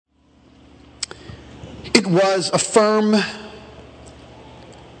It was a firm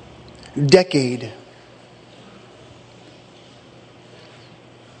decade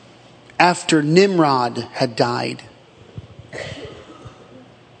after Nimrod had died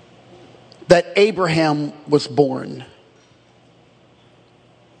that Abraham was born.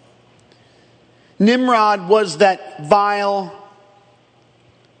 Nimrod was that vile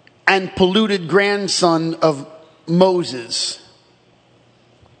and polluted grandson of Moses.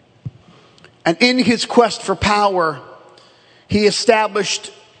 And in his quest for power, he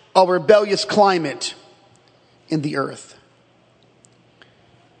established a rebellious climate in the earth.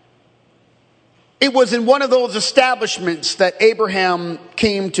 It was in one of those establishments that Abraham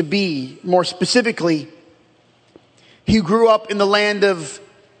came to be. More specifically, he grew up in the land of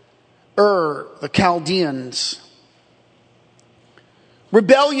Ur, the Chaldeans.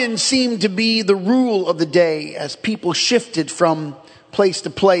 Rebellion seemed to be the rule of the day as people shifted from place to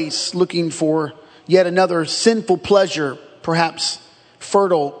place looking for yet another sinful pleasure, perhaps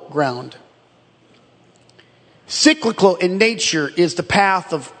fertile ground. Cyclical in nature is the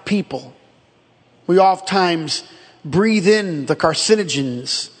path of people. We oftentimes breathe in the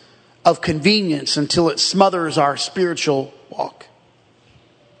carcinogens of convenience until it smothers our spiritual walk.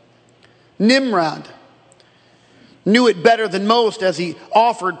 Nimrod knew it better than most as he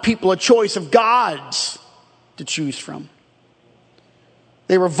offered people a choice of gods to choose from.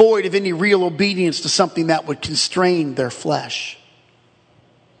 They were void of any real obedience to something that would constrain their flesh.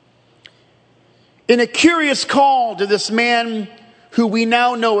 In a curious call to this man who we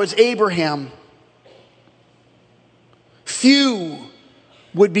now know as Abraham, few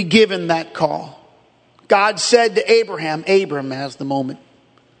would be given that call. God said to Abraham, Abram has the moment,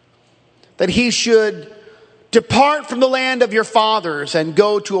 that he should depart from the land of your fathers and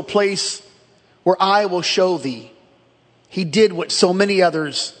go to a place where I will show thee. He did what so many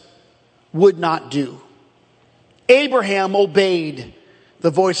others would not do. Abraham obeyed the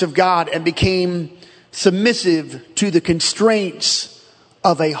voice of God and became submissive to the constraints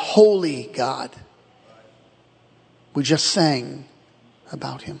of a holy God. We just sang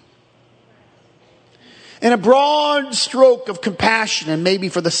about him. In a broad stroke of compassion, and maybe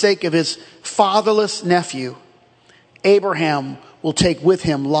for the sake of his fatherless nephew, Abraham will take with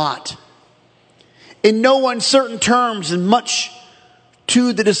him Lot. In no uncertain terms, and much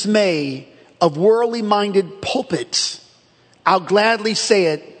to the dismay of worldly-minded pulpits, I'll gladly say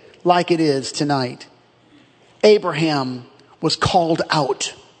it like it is tonight. Abraham was called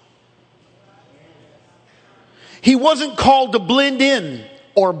out. He wasn't called to blend in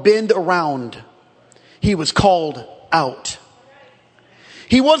or bend around. He was called out.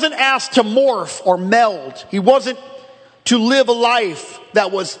 He wasn't asked to morph or meld. He wasn't to live a life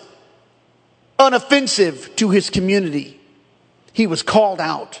that was unoffensive to his community. He was called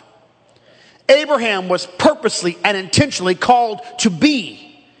out. Abraham was purposely and intentionally called to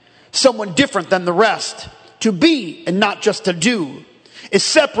be someone different than the rest. To be and not just to do is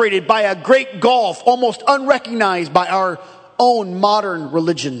separated by a great gulf almost unrecognized by our own modern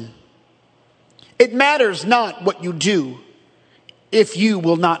religion. It matters not what you do if you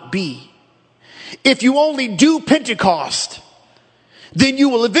will not be. If you only do Pentecost, then you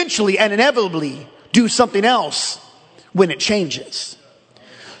will eventually and inevitably do something else when it changes.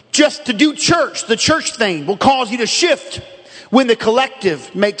 Just to do church, the church thing, will cause you to shift when the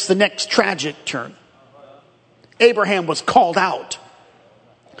collective makes the next tragic turn. Abraham was called out,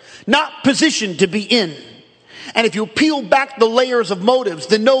 not positioned to be in. And if you peel back the layers of motives,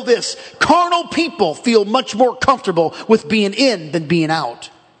 then know this: carnal people feel much more comfortable with being in than being out.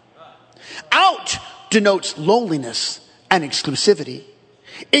 Out denotes loneliness and exclusivity.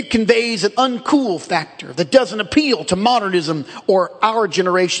 It conveys an uncool factor that doesn't appeal to modernism or our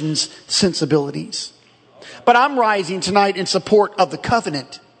generation's sensibilities. But I'm rising tonight in support of the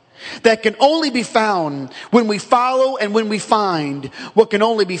covenant that can only be found when we follow and when we find what can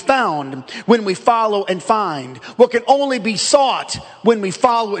only be found when we follow and find what can only be sought when we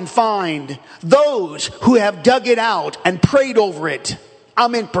follow and find those who have dug it out and prayed over it.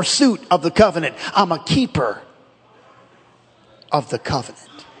 I'm in pursuit of the covenant. I'm a keeper of the covenant.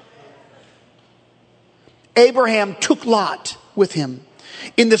 Abraham took Lot with him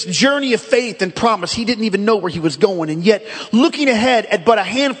in this journey of faith and promise. He didn't even know where he was going. And yet, looking ahead at but a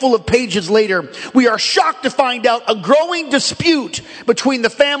handful of pages later, we are shocked to find out a growing dispute between the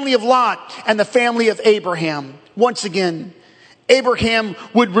family of Lot and the family of Abraham. Once again, Abraham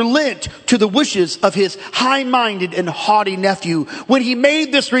would relent to the wishes of his high-minded and haughty nephew. When he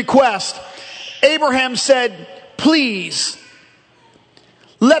made this request, Abraham said, "Please,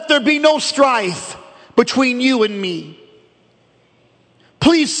 let there be no strife between you and me.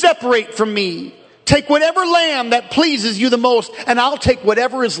 Please separate from me Take whatever land that pleases you the most, and I'll take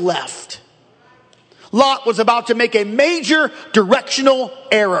whatever is left. Lot was about to make a major directional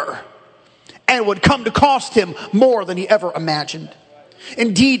error, and it would come to cost him more than he ever imagined.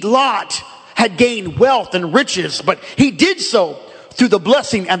 Indeed, Lot had gained wealth and riches, but he did so through the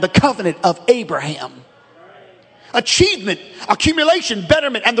blessing and the covenant of Abraham. Achievement, accumulation,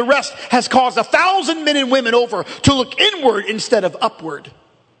 betterment, and the rest has caused 1,000 men and women over to look inward instead of upward.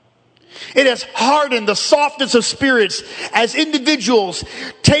 It has hardened the softness of spirits as individuals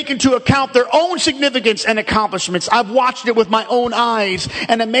take into account their own significance and accomplishments. I've watched it with my own eyes,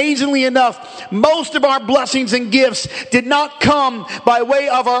 and amazingly enough, most of our blessings and gifts did not come by way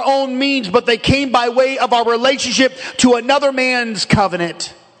of our own means, but they came by way of our relationship to another man's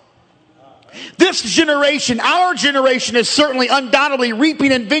covenant. This generation, our generation, is certainly undoubtedly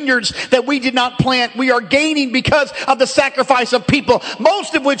reaping in vineyards that we did not plant. We are gaining because of the sacrifice of people,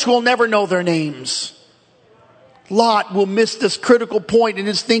 most of which will never know their names. Lot will miss this critical point in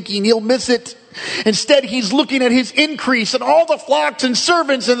his thinking. He'll miss it. Instead, he's looking at his increase and all the flocks and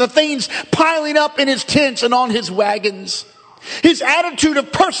servants and the things piling up in his tents and on his wagons. His attitude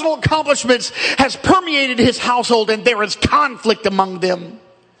of personal accomplishments has permeated his household, and there is conflict among them.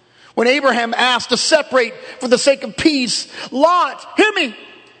 When Abraham asked to separate for the sake of peace, Lot, hear me,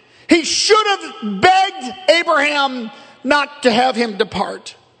 he should have begged Abraham not to have him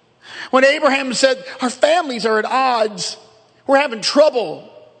depart. When Abraham said, our families are at odds, we're having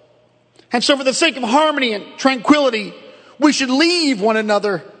trouble, and so for the sake of harmony and tranquility, we should leave one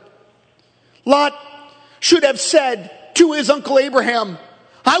another, Lot should have said to his uncle Abraham,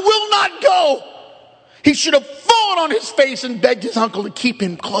 I will not go. He should have fallen on his face and begged his uncle to keep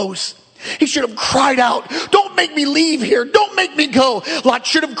him close. He should have cried out, don't make me leave here. Don't make me go. Lot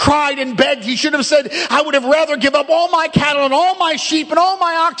should have cried and begged. He should have said, I would have rather give up all my cattle and all my sheep and all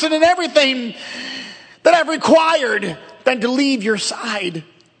my oxen and everything that I've required than to leave your side.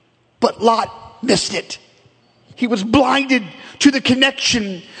 But Lot missed it. He was blinded to the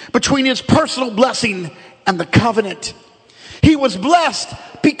connection between his personal blessing and the covenant. He was blessed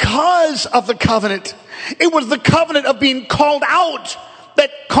because of the covenant. It was the covenant of being called out that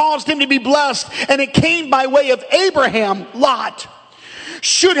caused him to be blessed. And it came by way of Abraham. Lot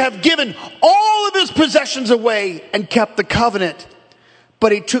should have given all of his possessions away and kept the covenant.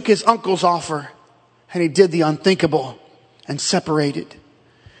 But he took his uncle's offer and he did the unthinkable and separated.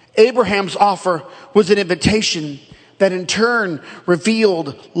 Abraham's offer was an invitation that in turn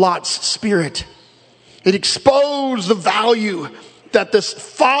revealed Lot's spirit. It exposed the value that this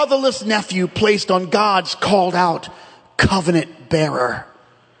fatherless nephew placed on God's called out covenant bearer.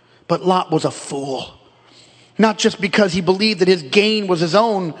 But Lot was a fool. Not just because he believed that his gain was his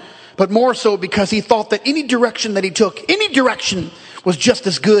own, but more so because he thought that any direction that he took, any direction was just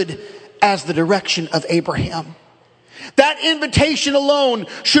as good as the direction of Abraham. That invitation alone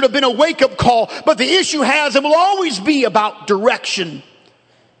should have been a wake-up call, but the issue has and will always be about direction.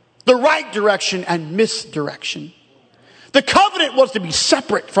 The right direction and misdirection. The covenant was to be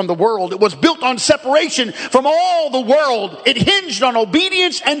separate from the world. It was built on separation from all the world. It hinged on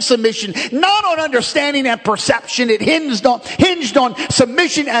obedience and submission, not on understanding and perception. It hinged on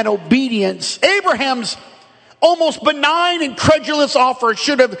submission and obedience. Abraham's almost benign and credulous offer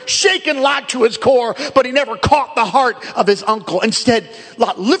should have shaken Lot to his core, but he never caught the heart of his uncle. Instead,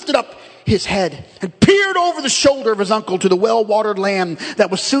 Lot lifted up his head and peered over the shoulder of his uncle to the well-watered land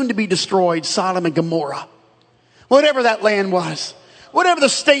that was soon to be destroyed, Sodom and Gomorrah. Whatever that land was, whatever the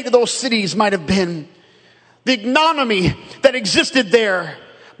state of those cities might have been, the ignominy that existed there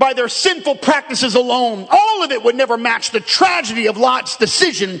by their sinful practices alone, all of it would never match the tragedy of Lot's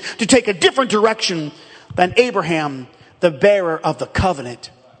decision to take a different direction than Abraham, the bearer of the covenant.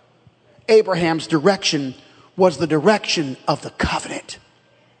 Abraham's direction was the direction of the covenant.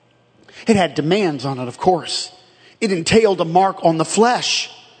 It had demands on it, of course. It entailed a mark on the flesh.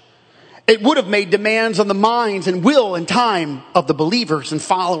 It would have made demands on the minds and will and time of the believers and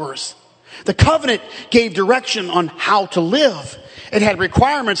followers. The covenant gave direction on how to live. It had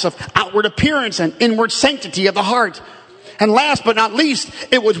requirements of outward appearance and inward sanctity of the heart. And last but not least,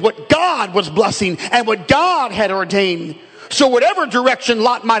 it was what God was blessing and what God had ordained. So whatever direction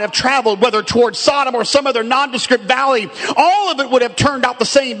Lot might have traveled, whether towards Sodom or some other nondescript valley, all of it would have turned out the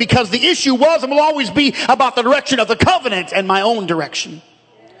same, because the issue was and will always be about the direction of the covenant and my own direction.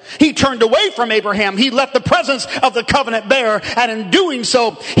 He turned away from Abraham. He left the presence of the covenant bearer, and in doing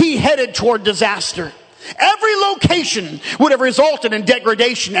so, he headed toward disaster. Every location would have resulted in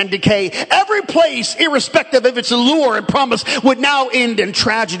degradation and decay. Every place, irrespective of its allure and promise, would now end in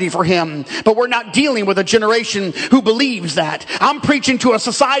tragedy for him. But we're not dealing with a generation who believes that. I'm preaching to a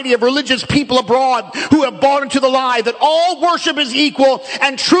society of religious people abroad who have bought into the lie that all worship is equal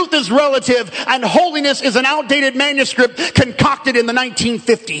and truth is relative and holiness is an outdated manuscript concocted in the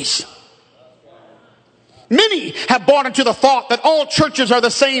 1950s. Many have bought into the thought that all churches are the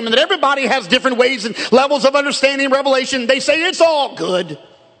same and that everybody has different ways and levels of understanding and revelation. They say it's all good.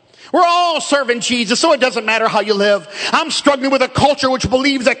 We're all serving Jesus, so it doesn't matter how you live. I'm struggling with a culture which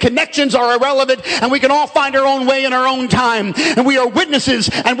believes that connections are irrelevant and we can all find our own way in our own time. And we are witnesses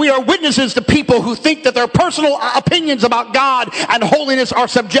to people who think that their personal opinions about God and holiness are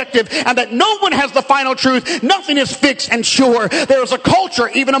subjective and that no one has the final truth. Nothing is fixed and sure. There is a culture,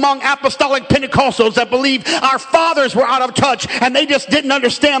 even among apostolic Pentecostals, that believe our fathers were out of touch and they just didn't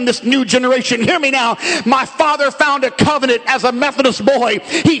understand this new generation. Hear me now. My father found a covenant as a Methodist boy.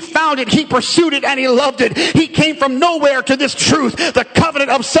 He found it, he pursued it, and he loved it. He came from nowhere to this truth, the covenant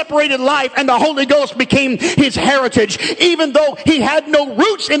of separated life, and the Holy Ghost became his heritage. Even though he had no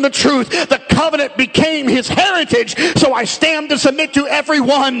roots in the truth, the covenant became his heritage. So I stand to submit to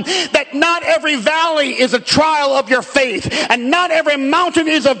everyone that not every valley is a trial of your faith, and not every mountain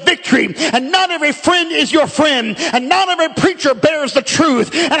is a victory, and not every friend is your friend, and not every preacher bears the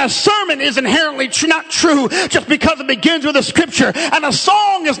truth, and a sermon is inherently not true just because it begins with a scripture, and a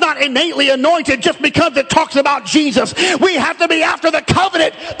song is not innately anointed just because it talks about Jesus. We have to be after the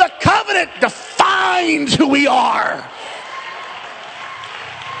covenant. The covenant defines who we are.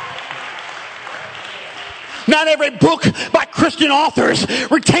 Not every book by Christian authors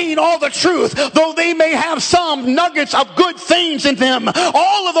retain all the truth, though they may have some nuggets of good things in them.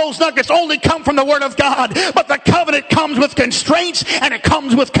 All of those nuggets only come from the Word of God. But the covenant comes with constraints and it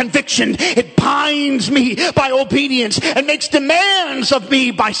comes with conviction. It binds me by obedience and makes demands of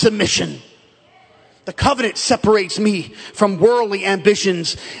me by submission. The covenant separates me from worldly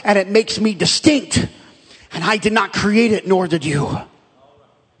ambitions and it makes me distinct. And I did not create it, nor did you.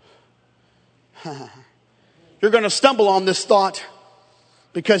 You're going to stumble on this thought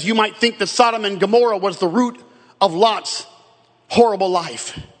because you might think that Sodom and Gomorrah was the root of Lot's horrible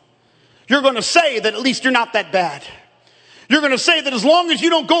life. You're going to say that at least you're not that bad. You're going to say that as long as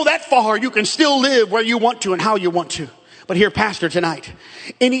you don't go that far, you can still live where you want to and how you want to. But here, Pastor, tonight,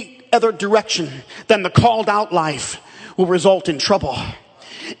 any other direction than the called out life will result in trouble.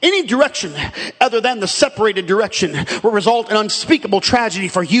 Any direction other than the separated direction will result in unspeakable tragedy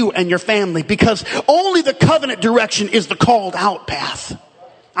for you and your family, because only the covenant direction is the called out path.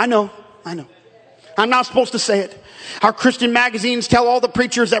 I know. I'm not supposed to say it. Our Christian magazines tell all the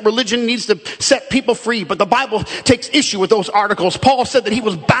preachers that religion needs to set people free, but the Bible takes issue with those articles. Paul said that he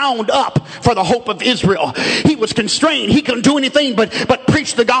was bound up for the hope of Israel. He was constrained. He couldn't do anything but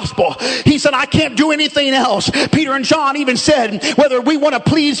preach the gospel. He said, I can't do anything else. Peter and John even said, whether we want to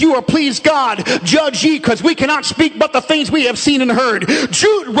please you or please God, judge ye, because we cannot speak but the things we have seen and heard.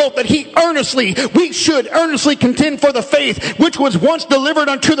 Jude wrote that we should earnestly contend for the faith which was once delivered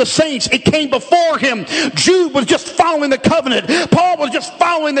unto the saints. It came before him. Jude was just following the covenant. Paul was just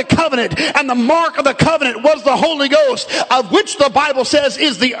following the covenant, and the mark of the covenant was the Holy Ghost, of which the Bible says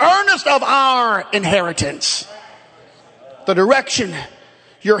is the earnest of our inheritance. The direction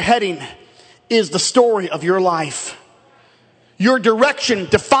you're heading is the story of your life. Your direction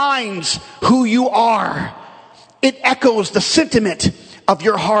defines who you are. It echoes the sentiment of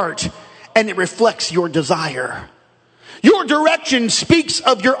your heart, and it reflects your desire. Your direction speaks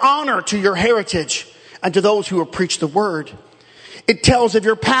of your honor to your heritage and to those who have preached the word. It tells of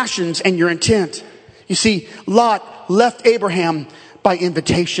your passions and your intent. You see, Lot left Abraham by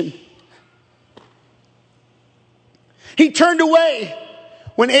invitation. He turned away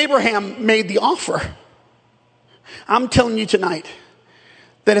when Abraham made the offer. I'm telling you tonight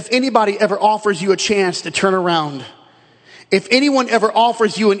that if anybody ever offers you a chance to turn around, if anyone ever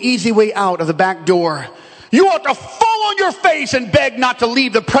offers you an easy way out of the back door, you ought to fall on your face and beg not to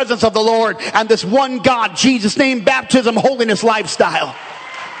leave the presence of the Lord and this one God, Jesus' name, baptism, holiness lifestyle.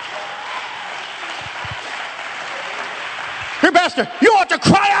 Here, Pastor, you ought to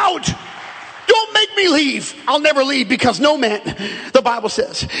cry out. Don't make me leave. I'll never leave, because no man, the Bible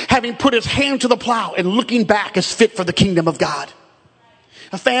says, having put his hand to the plow and looking back is fit for the kingdom of God.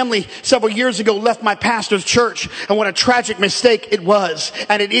 A family several years ago left my pastor's church, and what a tragic mistake it was,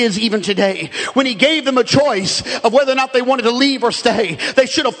 and it is even today. When he gave them a choice of whether or not they wanted to leave or stay, they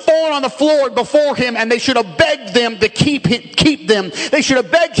should have fallen on the floor before him, and they should have begged them to keep them. They should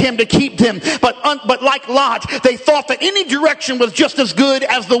have begged him to keep them. But like Lot, they thought that any direction was just as good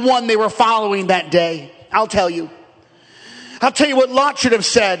as the one they were following that day. I'll tell you what Lot should have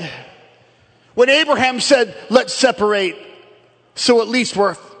said. When Abraham said, let's separate, so at least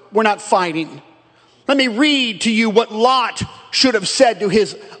we're not fighting. Let me read to you what Lot should have said to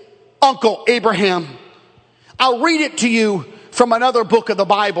his uncle Abraham. I'll read it to you from another book of the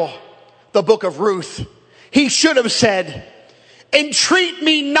Bible, the book of Ruth. He should have said, entreat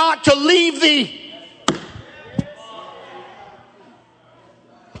me not to leave thee,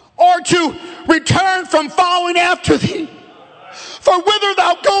 or to return from following after thee. For whither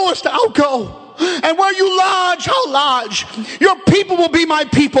thou goest, I'll go. And where you lodge, I'll lodge. Your people will be my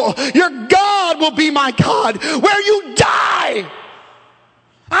people. Your God will be my God. Where you die,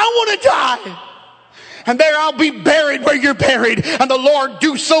 I want to die. And there I'll be buried where you're buried. And the Lord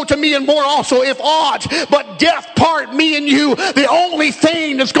do so to me and more also, if aught but death part me and you. The only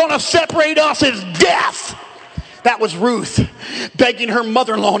thing that's going to separate us is death. That was Ruth begging her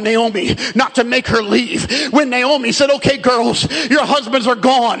mother-in-law Naomi not to make her leave. When Naomi said, okay girls, your husbands are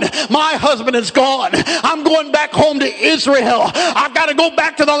gone. My husband is gone. I'm going back home to Israel. I've got to go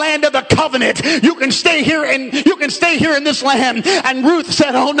back to the land of the covenant. You can stay here in this land. And Ruth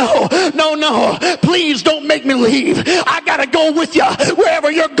said, oh no, please don't make me leave. I got to go with you. Wherever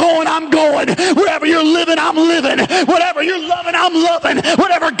you're going, I'm going. Wherever you're living, I'm living. Whatever you're loving, I'm loving.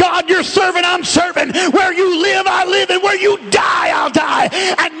 Whatever God you're serving, I'm serving. Where you live, I live, and where you die, I'll die.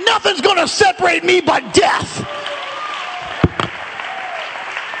 And nothing's going to separate me but death.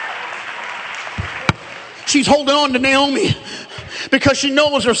 She's holding on to Naomi because she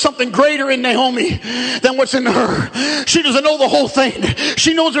knows there's something greater in Naomi than what's in her. She doesn't know the whole thing.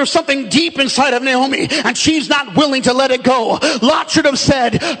 She knows there's something deep inside of Naomi, and she's not willing to let it go. Lot should have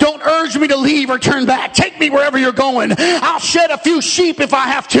said, don't urge me to leave or turn back. Take me wherever you're going. I'll shed a few sheep if I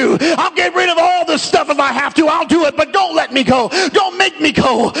have to. I'll get rid of all this stuff if I have to. I'll do it, but don't let me go. Don't make me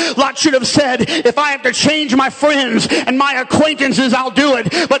go. Lot should have said, if I have to change my friends and my acquaintances, I'll do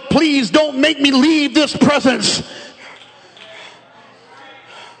it. But please don't make me leave this presence.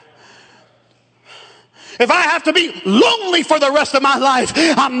 If I have to be lonely for the rest of my life,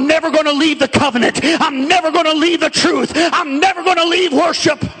 I'm never going to leave the covenant. I'm never going to leave the truth. I'm never going to leave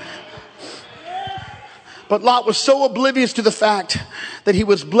worship. But Lot was so oblivious to the fact that he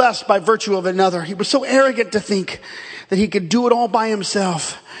was blessed by virtue of another. He was so arrogant to think that he could do it all by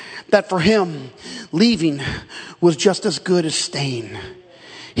himself, that for him, leaving was just as good as staying.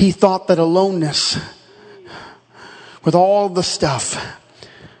 He thought that aloneness with all the stuff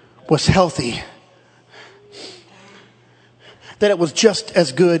was healthy, that it was just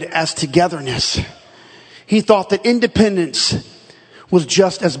as good as togetherness. He thought that independence was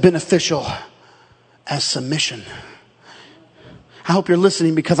just as beneficial as submission. I hope you're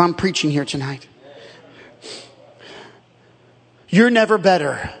listening, because I'm preaching here tonight. You're never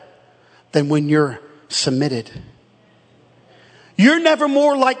better than when you're submitted. You're never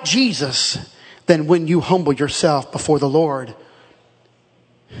more like Jesus than when you humble yourself before the Lord.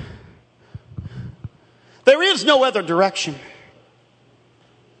 There is no other direction.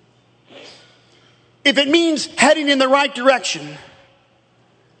 If it means heading in the right direction,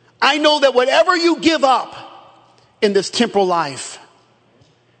 I know that whatever you give up in this temporal life,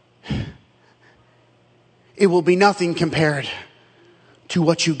 it will be nothing compared to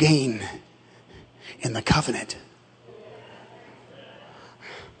what you gain in the covenant.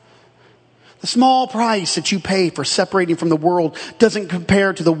 The small price that you pay for separating from the world doesn't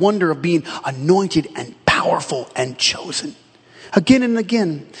compare to the wonder of being anointed and powerful and chosen. Again and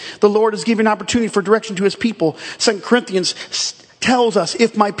again, the Lord is giving opportunity for direction to his people. 2 Corinthians tells us,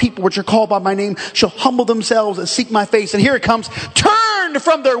 if my people, which are called by my name, shall humble themselves and seek my face. And here it comes, turn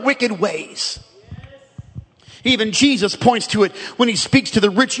from their wicked ways. Even Jesus points to it when he speaks to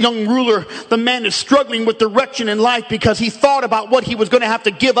the rich young ruler. The man is struggling with direction in life because he thought about what he was going to have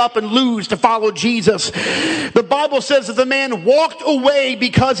to give up and lose to follow Jesus. The Bible says that the man walked away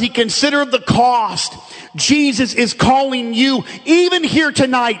because he considered the cost. Jesus is calling you, even here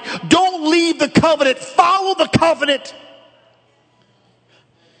tonight. Don't leave the covenant. Follow the covenant.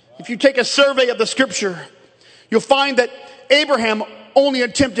 If you take a survey of the scripture, you'll find that Abraham only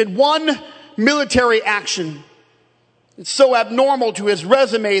attempted one military action. It's so abnormal to his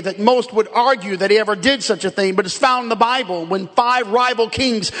resume that most would argue that he ever did such a thing, but it's found in the Bible when 5 rival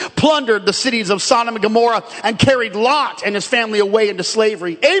kings plundered the cities of Sodom and Gomorrah and carried Lot and his family away into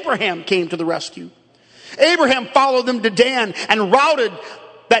slavery. Abraham came to the rescue. Abraham followed them to Dan and routed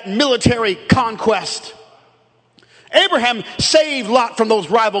that military conquest. Abraham saved Lot from those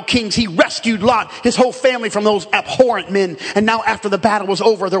rival kings. He rescued Lot, his whole family, from those abhorrent men. And now after the battle was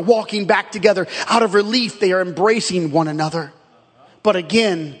over, they're walking back together. Out of relief, they are embracing one another. But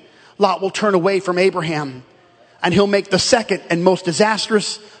again, Lot will turn away from Abraham, and he'll make the second and most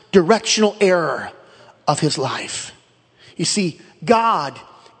disastrous directional error of his life. You see, God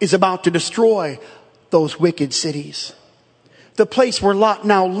is about to destroy those wicked cities. The place where Lot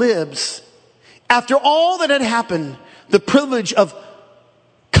now lives. After all that had happened, the privilege of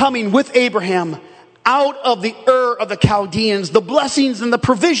coming with Abraham out of the Ur of the Chaldeans, the blessings and the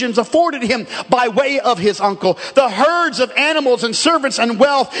provisions afforded him by way of his uncle, the herds of animals and servants and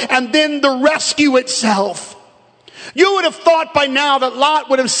wealth, and then the rescue itself. You would have thought by now that Lot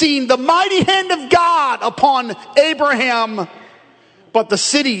would have seen the mighty hand of God upon Abraham. But the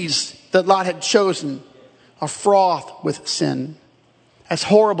cities that Lot had chosen are fraught with sin. As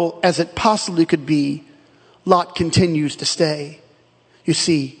horrible as it possibly could be, Lot continues to stay. You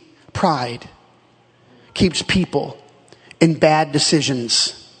see, pride keeps people in bad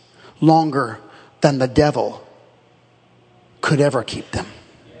decisions longer than the devil could ever keep them.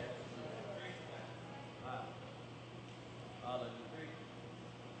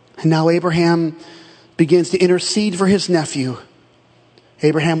 And now Abraham begins to intercede for his nephew.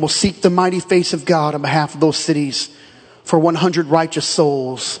 Abraham will seek the mighty face of God on behalf of those cities for 100 righteous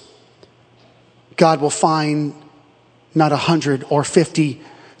souls. God will find not 100 or 50,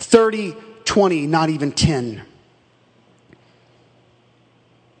 30, 20, not even 10.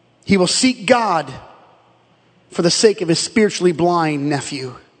 He will seek God for the sake of his spiritually blind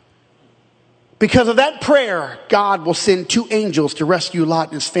nephew. Because of that prayer, God will send 2 angels to rescue Lot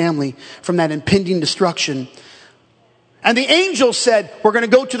and his family from that impending destruction. And the angels said, we're going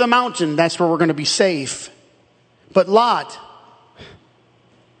to go to the mountain. That's where we're going to be safe. But Lot,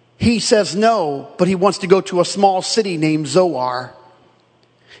 he says no, but he wants to go to a small city named Zoar.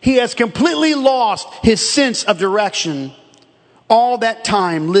 He has completely lost his sense of direction. All that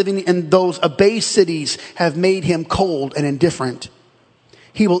time living in those abased cities have made him cold and indifferent.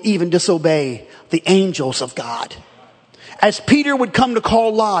 He will even disobey the angels of God. As Peter would come to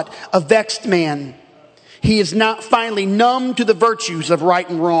call Lot a vexed man, he is not finally numb to the virtues of right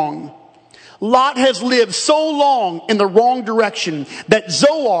and wrong. Lot has lived so long in the wrong direction that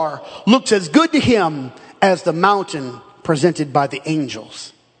Zoar looks as good to him as the mountain presented by the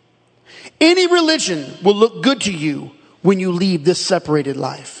angels. Any religion will look good to you when you leave this separated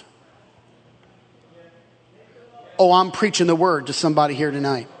life. Oh, I'm preaching the word to somebody here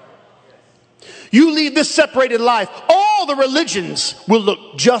tonight. You leave this separated life, all the religions will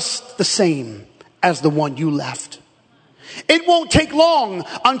look just the same as the one you left. It won't take long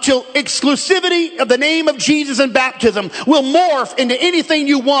until exclusivity of the name of Jesus and baptism will morph into anything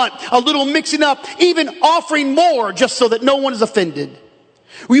you want. A little mixing up, even offering more just so that no one is offended.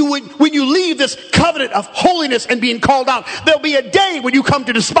 When you leave this covenant of holiness and being called out, there'll be a day when you come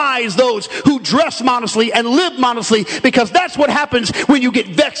to despise those who dress modestly and live modestly, because that's what happens when you get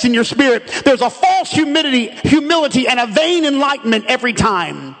vexed in your spirit. There's a false humility and a vain enlightenment every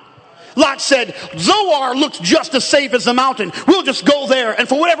time. Lot said, Zoar looks just as safe as the mountain. We'll just go there. And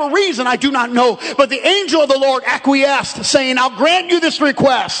for whatever reason, I do not know, but the angel of the Lord acquiesced, saying, I'll grant you this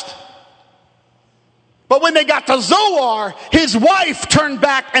request. But when they got to Zoar, his wife turned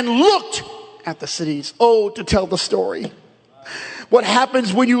back and looked at the cities. Oh, to tell the story. What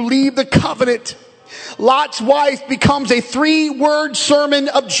happens when you leave the covenant? Lot's wife becomes a 3-word sermon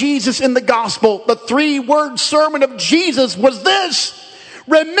of Jesus in the gospel. The 3-word sermon of Jesus was this: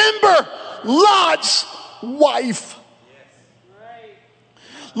 remember Lot's wife.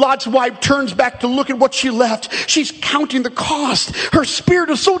 Lot's wife turns back to look at what she left. She's counting the cost. Her spirit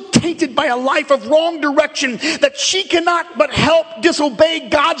is so tainted by a life of wrong direction that she cannot but help disobey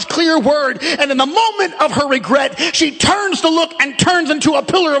God's clear word. And in the moment of her regret, she turns to look and turns into a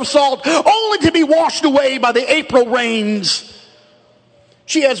pillar of salt, only to be washed away by the April rains.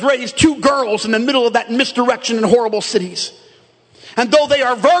 She has raised 2 girls in the middle of that misdirection in horrible cities. And though they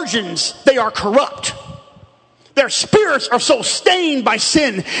are virgins, they are corrupt. Their spirits are so stained by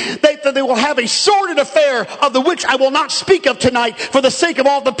sin that they will have a sordid affair, of the which I will not speak of tonight for the sake of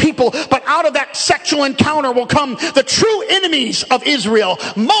all the people. But out of that sexual encounter will come the true enemies of Israel,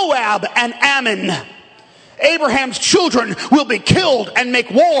 Moab and Ammon. Abraham's children will be killed and make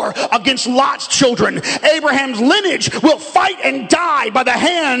war against Lot's children. Abraham's lineage will fight and die by the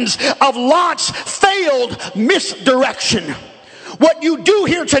hands of Lot's failed misdirection. What you do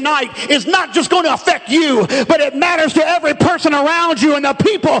here tonight is not just going to affect you, but it matters to every person around you and the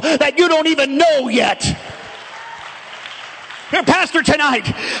people that you don't even know yet. Here, Pastor, tonight,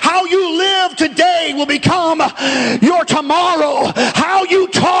 how you live today will become your tomorrow. How you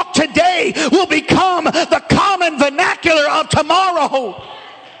talk today will become the common vernacular of tomorrow.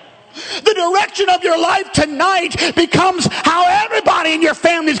 The direction of your life tonight becomes how everybody in your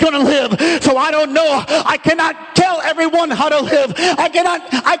family is going to live. So I don't know. I cannot tell everyone how to live. I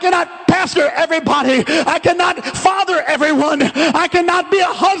cannot pastor everybody. I cannot father everyone. I cannot be a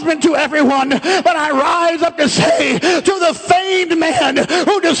husband to everyone. But I rise up to say to the famed man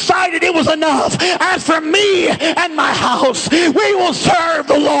who decided it was enough, as for me and my house, we will serve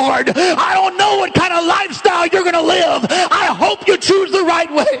the Lord. I don't know what kind of lifestyle you're going to live. I hope you choose the right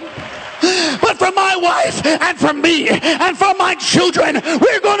way. But for my wife and for me and for my children,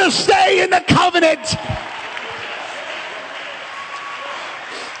 we're going to stay in the covenant.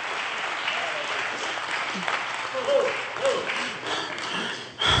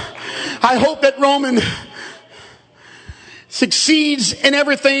 I hope that Roman succeeds in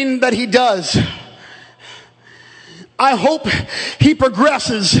everything that he does. I hope he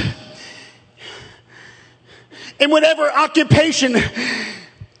progresses in whatever occupation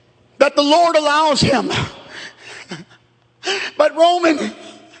that the Lord allows him. But Roman,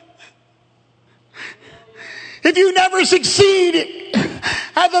 if you never succeed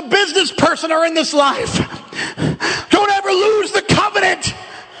as a business person or in this life, don't ever lose the covenant.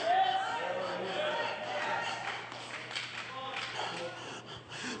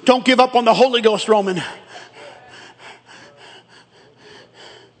 Don't give up on the Holy Ghost, Roman.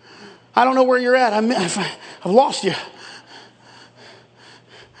 I don't know where you're at. I've lost you.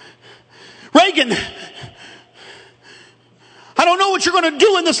 Reagan, I don't know what you're going to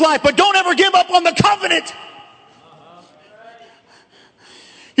do in this life, but don't ever give up on the covenant.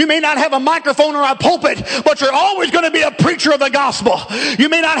 You may not have a microphone or a pulpit, but you're always going to be a preacher of the gospel. You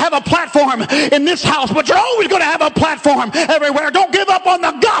may not have a platform in this house, but you're always going to have a platform everywhere. Don't give up on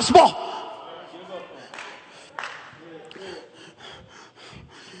the gospel.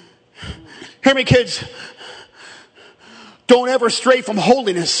 Hear me, kids. Don't ever stray from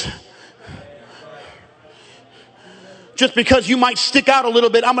holiness. Just because you might stick out a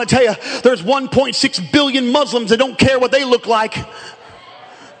little bit, I'm going to tell you, there's 1.6 billion Muslims that don't care what they look like.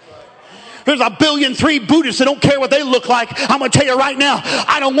 There's 1.3 billion Buddhists that don't care what they look like. I'm going to tell you right now,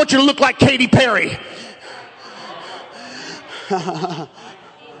 I don't want you to look like Katy Perry. Come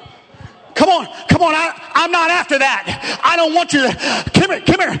on. I'm not after that. I don't want you to,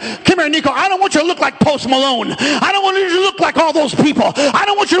 come here, Nico. I don't want you to look like Post Malone. I don't want you to look like all those people. I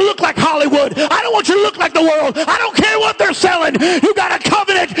don't want you to look like Hollywood. I don't want you to look like the world. I don't care what they're selling. You got a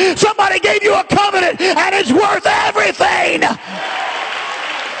covenant. Somebody gave you a covenant, and it's worth everything.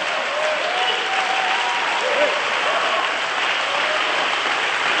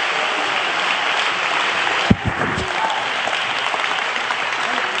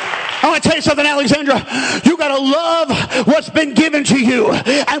 I want to tell you something, Alexandra. You got to love what's been given to you,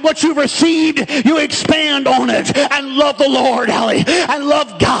 and what you've received, you expand on it, and love the Lord, Allie, and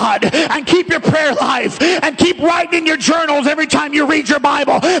love God, and keep your prayer life, and keep writing in your journals every time you read your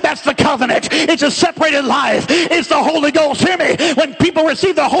Bible. That's the covenant. It's a separated life. It's the Holy Ghost. Hear me. When people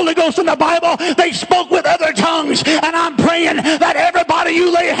receive the Holy Ghost in the Bible, they spoke with other tongues, and I'm praying that everybody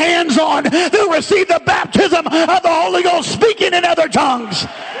you lay hands on, they'll receive the baptism of the Holy Ghost, speaking in other tongues.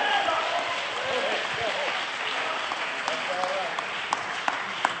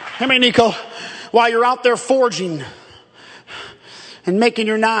 Hear me, Nico. While you're out there forging and making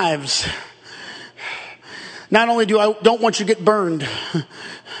your knives, not only don't want you to get burned,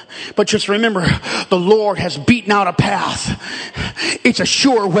 but just remember, the Lord has beaten out a path. It's a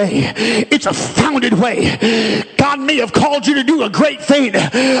sure way. It's a founded way. God may have called you to do a great thing.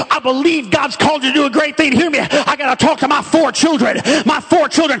 I believe God's called you to do a great thing. Hear me. I got to talk to my 4 children. My 4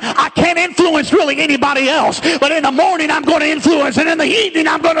 children. I can't influence really anybody else. But in the morning, I'm going to influence. And in the evening,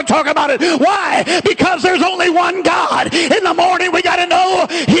 I'm going to talk about it. Why? Because there's only one God. In the morning, we got to know,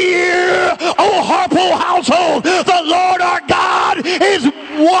 hear, O Harpole household, the Lord our God is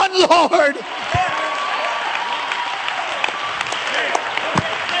one Lord.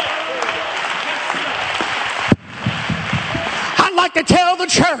 I'd like to tell the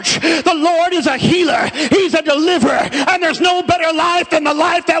church, the Lord is a healer. He's a deliverer. And there's no better life than the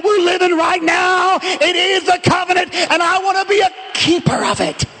life that we're living right now. It is the covenant, and I want to be a keeper of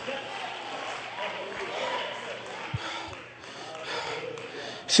it.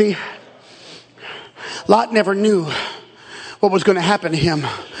 See, Lot never knew what was going to happen to him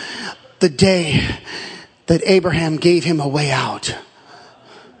the day that Abraham gave him a way out.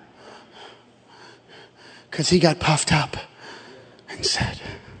 Because he got puffed up and said,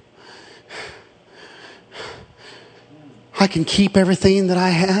 I can keep everything that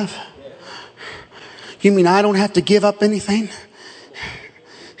I have? You mean I don't have to give up anything?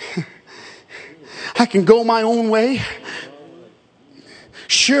 I can go my own way?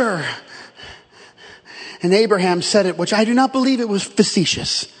 Sure. And Abraham said it, which I do not believe it was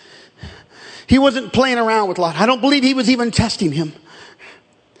facetious. He wasn't playing around with Lot. I don't believe he was even testing him.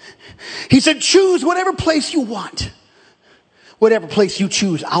 He said, choose whatever place you want. Whatever place you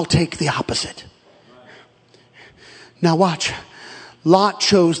choose, I'll take the opposite. Now watch. Lot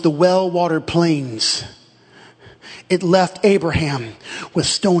chose the well-watered plains. It left Abraham with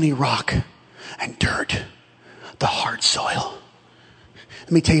stony rock and dirt, the hard soil.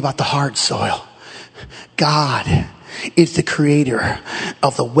 Let me tell you about the hard soil. God is the creator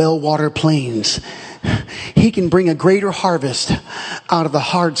of the well-watered plains. He can bring a greater harvest out of the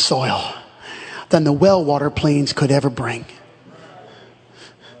hard soil than the well-watered plains could ever bring.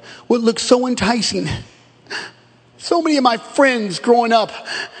 What looks so enticing. So many of my friends growing up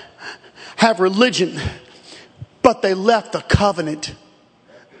have religion, but they left the covenant.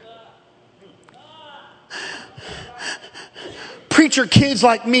 Preacher kids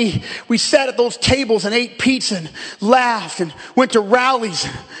like me, we sat at those tables and ate pizza and laughed and went to rallies.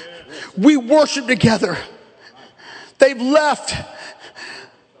 We worshiped together. They've left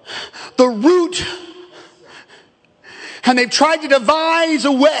the root and they've tried to devise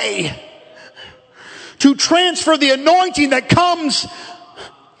a way to transfer the anointing that comes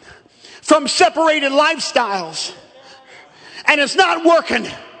from separated lifestyles. And it's not working.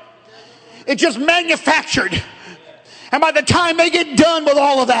 It's just manufactured. And by the time they get done with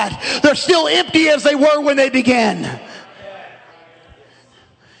all of that, they're still empty as they were when they began.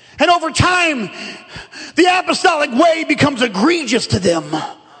 And over time, the apostolic way becomes egregious to them.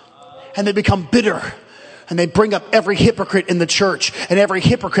 And they become bitter. And they bring up every hypocrite in the church and every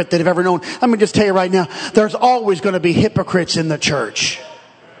hypocrite that they've ever known. Let me just tell you right now, there's always going to be hypocrites in the church.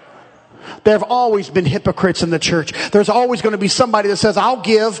 There have always been hypocrites in the church. There's always going to be somebody that says, I'll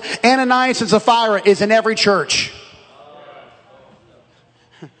give. Ananias and Sapphira is in every church.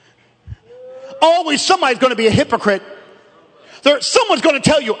 Always somebody's going to be a hypocrite. Someone's going to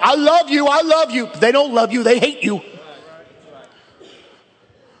tell you, I love you, I love you. They don't love you, they hate you.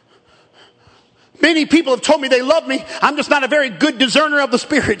 Many people have told me they love me. I'm just not a very good discerner of the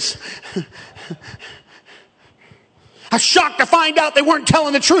spirits. I'm shocked to find out they weren't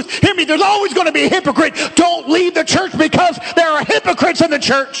telling the truth. Hear me, there's always going to be a hypocrite. Don't leave the church because there are hypocrites in the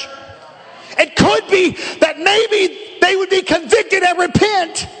church. It could be that maybe they would be convicted and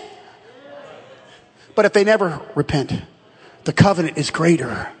repent. But if they never repent, the covenant is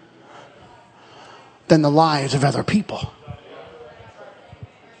greater than the lives of other people.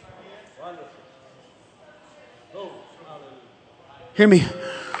 Hear me.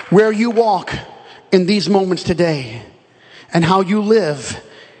 Where you walk in these moments today and how you live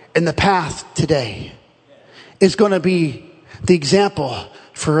in the path today is going to be the example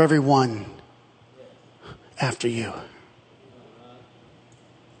for everyone after you.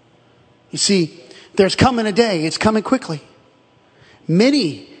 You see, there's coming a day, it's coming quickly.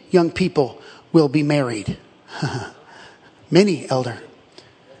 Many young people will be married. Many, elder.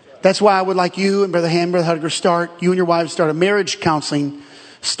 That's why I would like you and Brother Ham, Brother Hudger, you and your wives start a marriage counseling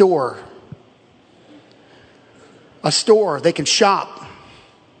store. A store they can shop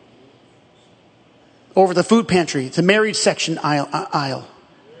over the food pantry. It's a marriage section aisle.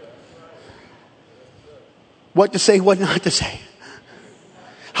 What to say, what not to say.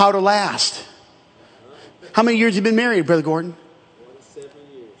 How to last. How many years have you been married, Brother Gordon? 7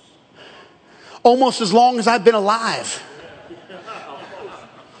 years. Almost as long as I've been alive.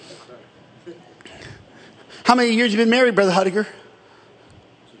 How many years have you been married, Brother Hudiger?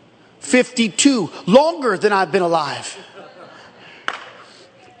 52. Longer than I've been alive.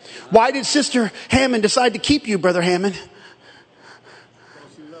 Why did Sister Hammond decide to keep you, Brother Hammond?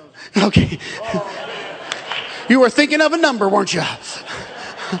 Okay. You were thinking of a number, weren't you?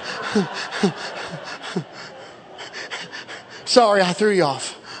 Sorry, I threw you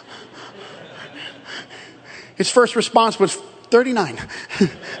off. His first response was 39.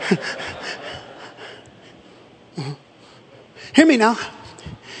 Hear me now.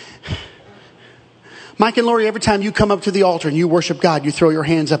 Mike and Lori, every time you come up to the altar and you worship God, you throw your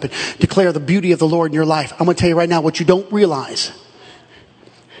hands up and declare the beauty of the Lord in your life. I'm going to tell you right now what you don't realize.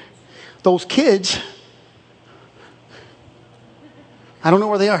 Those kids I don't know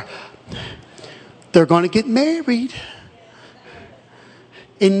where they are. They're going to get married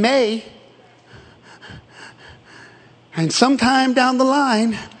in May. And sometime down the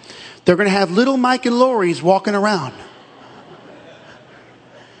line, they're going to have little Mike and Lori's walking around.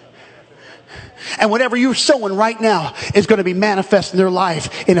 And whatever you're sowing right now is going to be manifest in their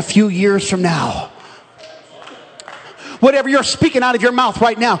life in a few years from now. Whatever you're speaking out of your mouth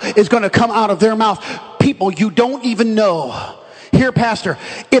right now is going to come out of their mouth. People you don't even know. Here, Pastor,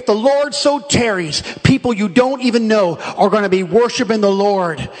 if the Lord so tarries, people you don't even know are going to be worshiping the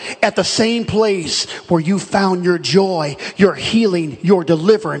Lord at the same place where you found your joy, your healing, your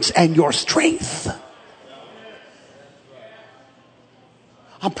deliverance, and your strength.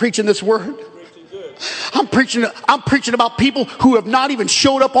 I'm preaching this word. I'm preaching about people who have not even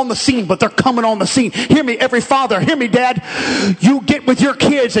showed up on the scene, but they're coming on the scene. Hear me, every father. Hear me, Dad. You get with your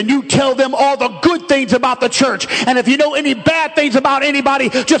kids and you tell them all the good things about the church. And if you know any bad things about anybody,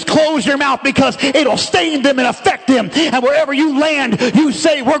 just close your mouth, because it'll stain them and affect them. And wherever you land, you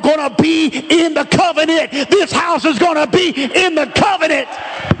say, we're going to be in the covenant. This house is going to be in the covenant.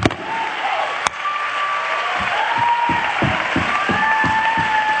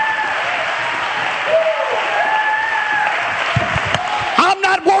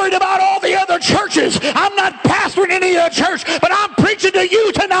 Worried about all the other churches. I'm not pastoring any other church, but I'm preaching to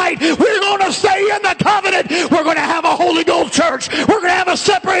you tonight. We're going to stay in the covenant. We're going to have a Holy Ghost church. We're going to have a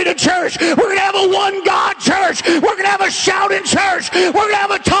separated church. We're going to have a one God church. We're going to have a shouting church. We're going to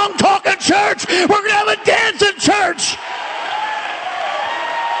have a tongue talking church. We're going to have a dancing church.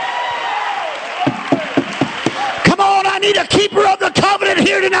 Come on, I need a keeper of the covenant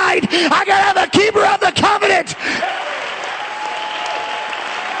here tonight. I got to have a keeper of the covenant.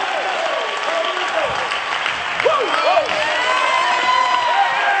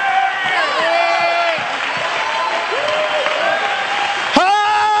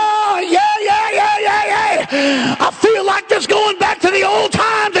 I feel like just going back to the old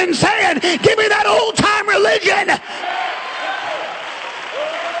times and saying, give me that old time religion.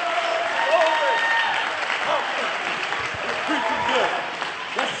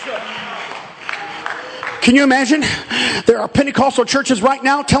 Can you imagine? There are Pentecostal churches right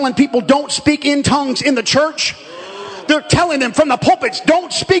now telling people don't speak in tongues in the church. They're telling them from the pulpits,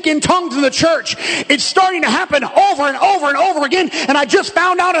 don't speak in tongues in the church. It's starting to happen over and over and over again. And I just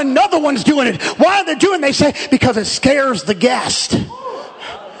found out another one's doing it. Why are they doing it? They say, because it scares the guest.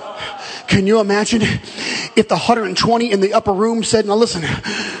 Can you imagine if the 120 in the upper room said, now listen,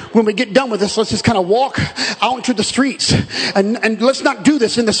 when we get done with this, let's just kind of walk out into the streets and let's not do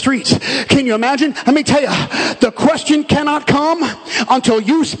this in the streets. Can you imagine? Let me tell you, the question cannot come until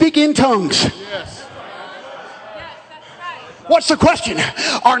you speak in tongues. Yes. What's the question?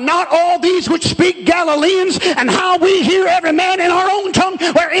 Are not all these which speak Galileans? And how we hear every man in our own tongue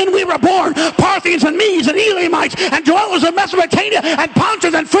wherein we were born, Parthians and Medes and Elamites and dwellers of Mesopotamia and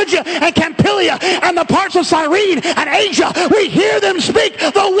Pontus and Phrygia and Pamphylia and the parts of Cyrene and Asia. We hear them speak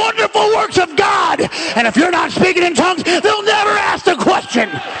the wonderful works of God. And if you're not speaking in tongues, they'll never ask the question.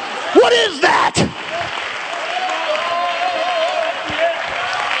 What is that?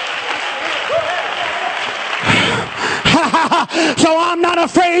 So I'm not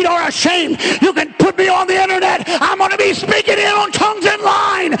afraid or ashamed. You can put me on the internet. I'm going to be speaking in on tongues in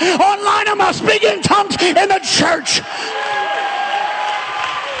line. Online, I'm going to speak in tongues in the church.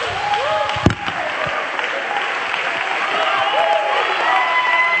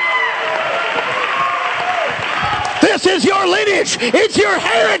 This is your lineage. It's your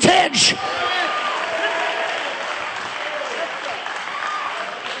heritage.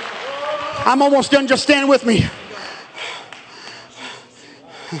 I'm almost done. Just stand with me.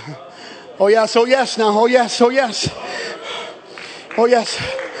 Oh yes, oh yes now, oh yes, oh yes. Oh yes.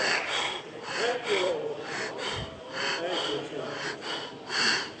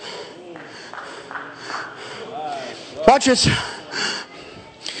 Watch this.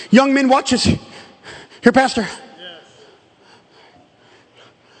 Young men, watch this. Here, Pastor.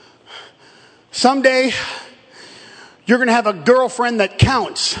 Someday, you're going to have a girlfriend that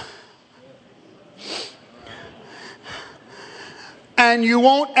counts. And you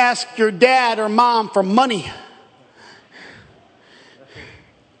won't ask your dad or mom for money.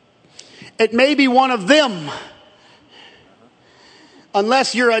 It may be one of them.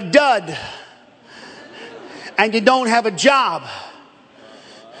 Unless you're a dud and you don't have a job.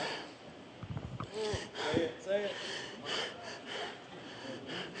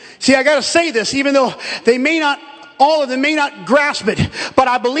 See, I got to say this, even though they may not, all of them may not grasp it, but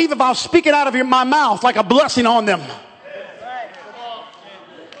I believe if I'll speak it out of my mouth like a blessing on them.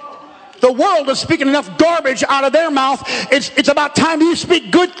 The world is speaking enough garbage out of their mouth. It's about time you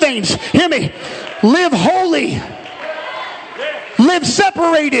speak good things. Hear me. Live holy. Live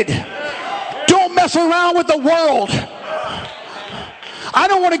separated. Don't mess around with the world. I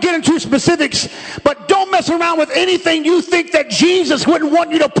don't want to get into specifics, but don't mess around with anything you think that Jesus wouldn't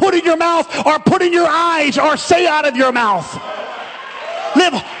want you to put in your mouth or put in your eyes or say out of your mouth.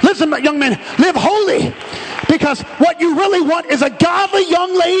 Listen, young men, live holy. Because what you really want is a godly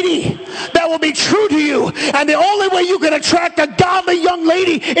young lady that will be true to you. And the only way you can attract a godly young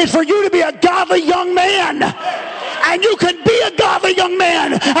lady is for you to be a godly young man. And you can be a godly young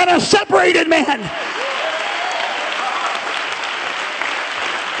man and a separated man.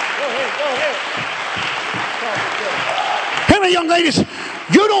 Hear me, young ladies.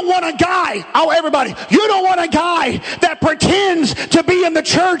 You don't want a guy, everybody, you don't want a guy that pretends to be in the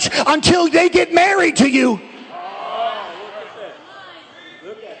church until they get married to you.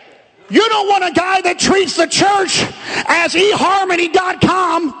 You don't want a guy that treats the church as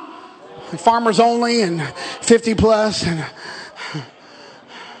eharmony.com, farmers only and 50 plus and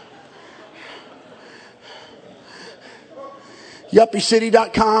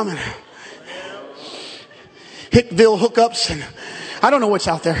yuppiecity.com and Hickville hookups and I don't know what's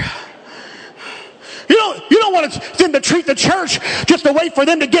out there. You don't want them to treat the church just to wait for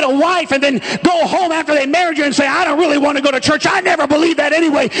them to get a wife and then go home after they married you and say, I don't really want to go to church. I never believed that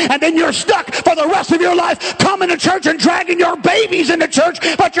anyway. And then you're stuck for the rest of your life coming to church and dragging your babies into church,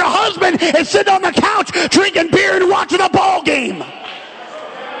 but your husband is sitting on the couch drinking beer and watching a ball game.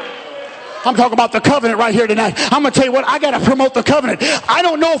 I'm talking about the covenant right here tonight. I'm going to tell you what, I got to promote the covenant. I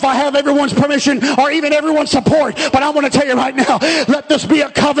don't know if I have everyone's permission or even everyone's support, but I want to tell you right now, let this be a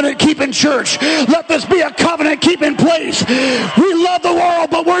covenant-keeping church. Let this be a covenant-keeping place. We love the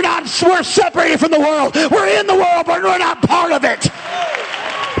world, but we're separated from the world. We're in the world, but we're not part of it.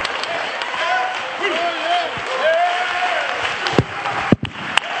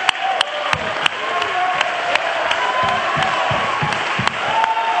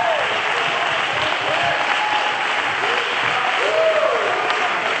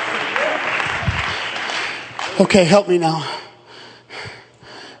 Okay, help me now.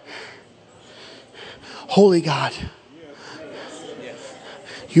 Holy God.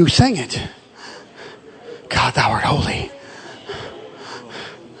 You sang it. God, thou art holy.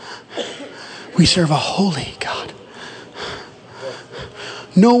 We serve a holy God.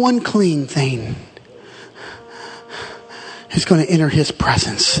 No unclean thing is going to enter his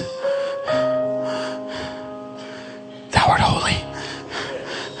presence. Thou art holy.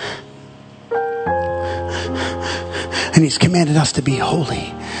 And he's commanded us to be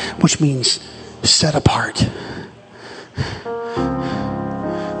holy, which means set apart.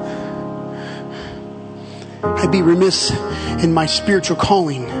 I'd be remiss in my spiritual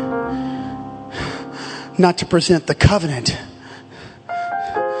calling not to present the covenant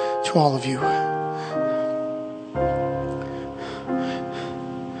to all of you.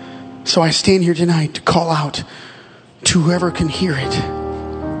 So I stand here tonight to call out to whoever can hear it,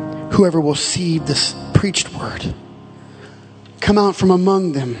 whoever will receive this preached word. Come out from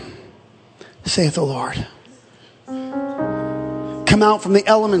among them, saith the Lord. Come out from the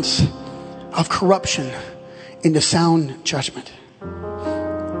elements of corruption into sound judgment.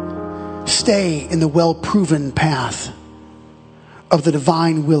 Stay in the well-proven path of the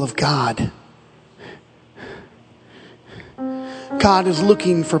divine will of God. God is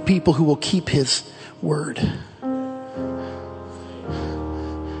looking for people who will keep his word.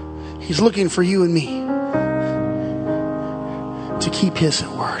 He's looking for you and me to keep his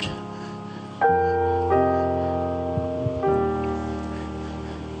word.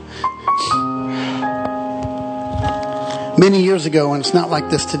 Many years ago, and it's not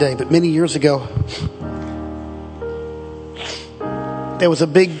like this today, but many years ago, there was a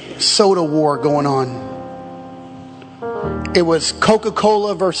big soda war going on. It was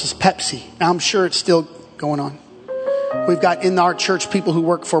Coca-Cola versus Pepsi. Now, I'm sure it's still going on. We've got in our church people who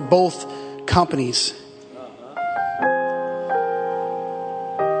work for both companies.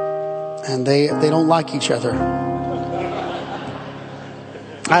 And they don't like each other.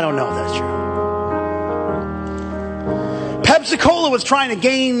 I don't know if that's true. Pepsi-Cola was trying to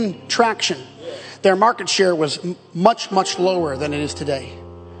gain traction. Their market share was much, much lower than it is today.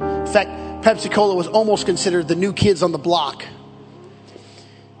 In fact, Pepsi-Cola was almost considered the new kids on the block.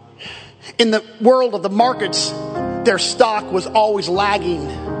 In the world of the markets, their stock was always lagging.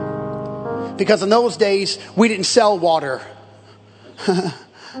 Because in those days, we didn't sell water.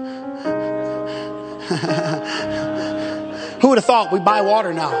 Who would have thought we buy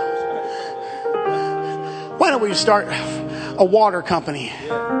water now? Why don't we start a water company?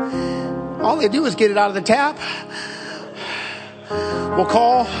 All they do is get it out of the tap. We'll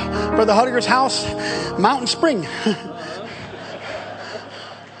call Brother Hudger's house Mountain Spring.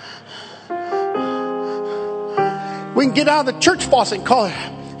 We can get out of the church faucet and call it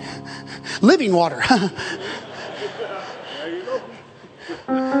living water.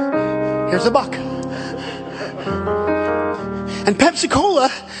 Here's a buck. And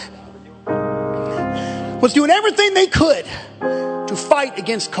Pepsi-Cola was doing everything they could to fight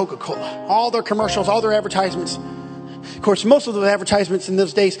against Coca-Cola. All their commercials, all their advertisements. Of course, most of the advertisements in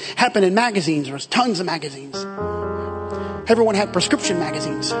those days happened in magazines. There was tons of magazines. Everyone had prescription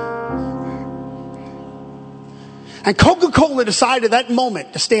magazines. And Coca-Cola decided that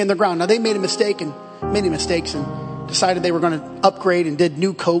moment to stand their ground. Now, they made many mistakes and decided they were going to upgrade and did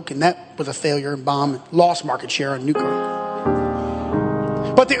new Coke, and that was a failure and bomb. Lost market share on new Coke.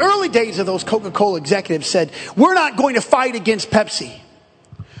 But the early days of those Coca-Cola executives said, we're not going to fight against Pepsi.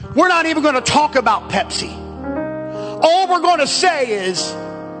 We're not even going to talk about Pepsi. All we're going to say is,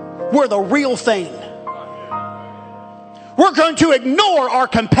 we're the real thing. We're going to ignore our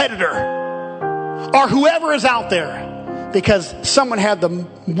competitor or whoever is out there, because someone had the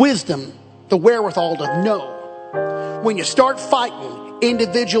wisdom, the wherewithal to know when you start fighting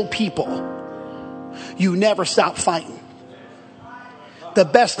individual people, you never stop fighting. The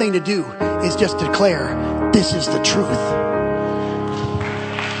best thing to do is just declare, this is the truth.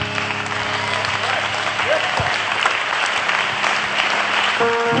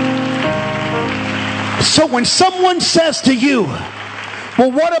 So when someone says to you,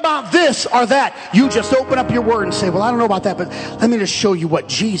 well, what about this or that? You just open up your word and say, well, I don't know about that, but let me just show you what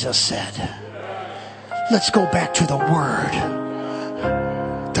Jesus said. Let's go back to the word.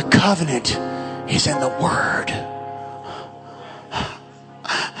 The covenant is in the word.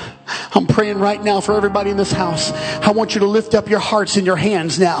 I'm praying right now for everybody in this house. I want you to lift up your hearts and your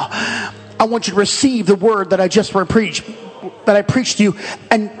hands now. I want you to receive the word that I just preached to you,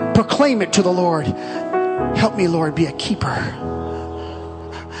 and proclaim it to the Lord. Help me, Lord, be a keeper.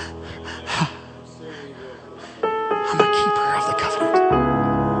 I'm a keeper of the covenant.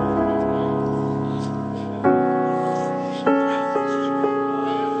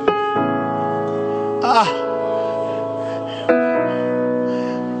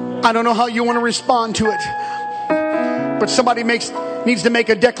 I don't know how you want to respond to it, but somebody needs to make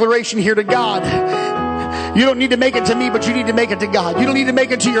a declaration here to God. You don't need to make it to me, but you need to make it to God. You don't need to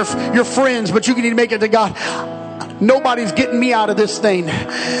make it to your friends, but you need to make it to God. Nobody's getting me out of this thing.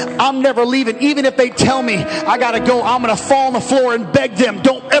 I'm never leaving. Even if they tell me I gotta go, I'm gonna fall on the floor and beg them,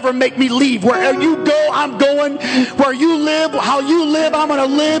 don't ever make me leave. Wherever you go, I'm going. Where you live, how you live, I'm gonna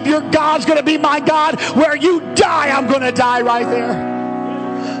live. Your God's gonna be my God. Where you die, I'm gonna die right there.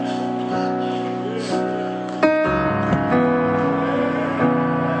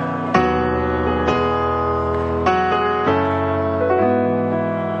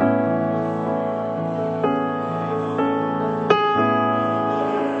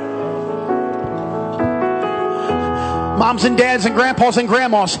 Moms and dads and grandpas and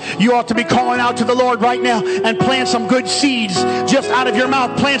grandmas, you ought to be calling out to the Lord right now and plant some good seeds just out of your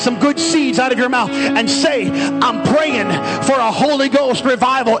mouth. Plant some good seeds out of your mouth and say, I'm praying for a Holy Ghost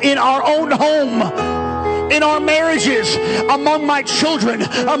revival in our own home, in our marriages, among my children,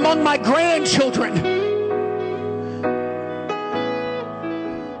 among my grandchildren.